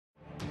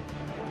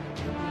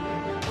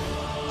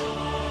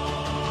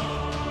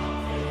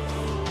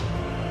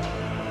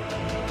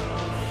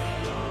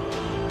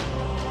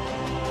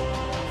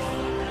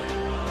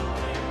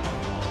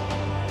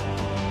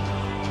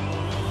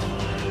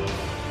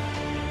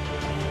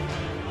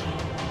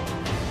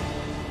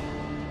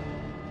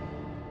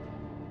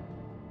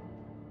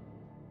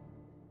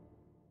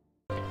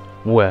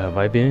Where have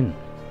I been?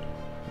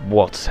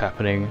 What's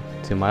happening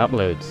to my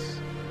uploads?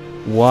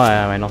 Why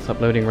am I not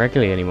uploading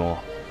regularly anymore?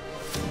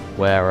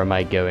 Where am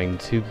I going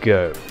to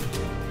go?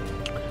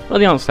 Well,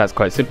 the answer to that's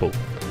quite simple.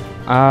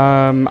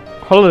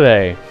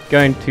 Holiday.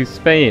 Going to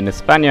Spain,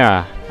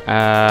 España.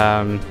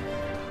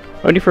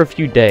 Only for a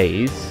few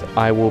days.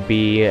 I will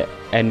be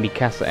en mi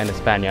casa en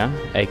España,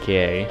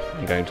 aka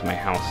I'm going to my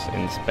house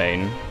in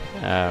Spain.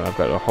 I've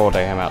got a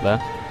holiday home out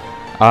there.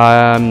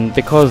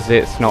 Because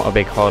it's not a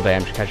big holiday,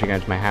 I'm just casually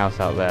going to my house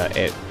out there.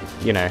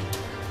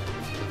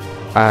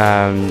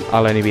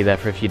 I'll only be there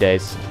for a few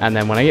days, and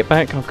then when I get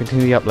back, I'll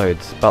continue the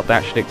uploads. But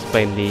that should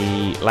explain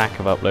the lack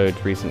of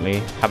uploads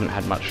recently. Haven't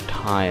had much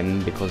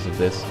time because of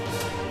this.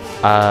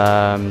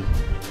 And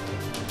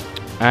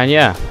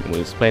yeah,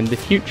 we'll explain the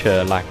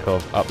future lack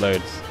of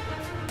uploads.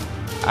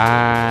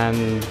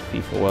 And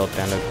FIFA World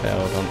download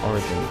failed on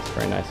Origins.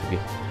 Very nice of you.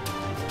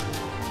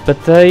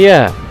 But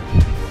yeah.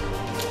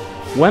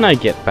 When I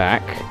get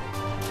back,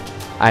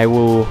 I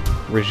will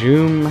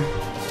resume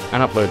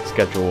an upload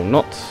schedule,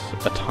 not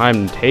a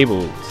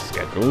timetable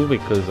schedule,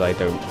 because I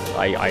tend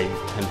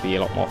to be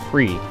a lot more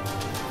free.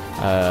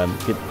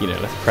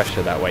 Less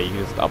pressure that way. You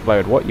just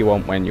upload what you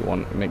want when you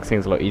want. It makes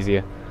things a lot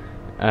easier.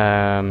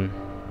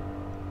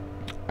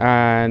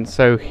 And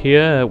so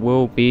here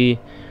will be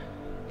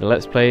the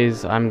Let's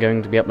Plays I'm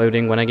going to be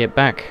uploading when I get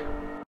back.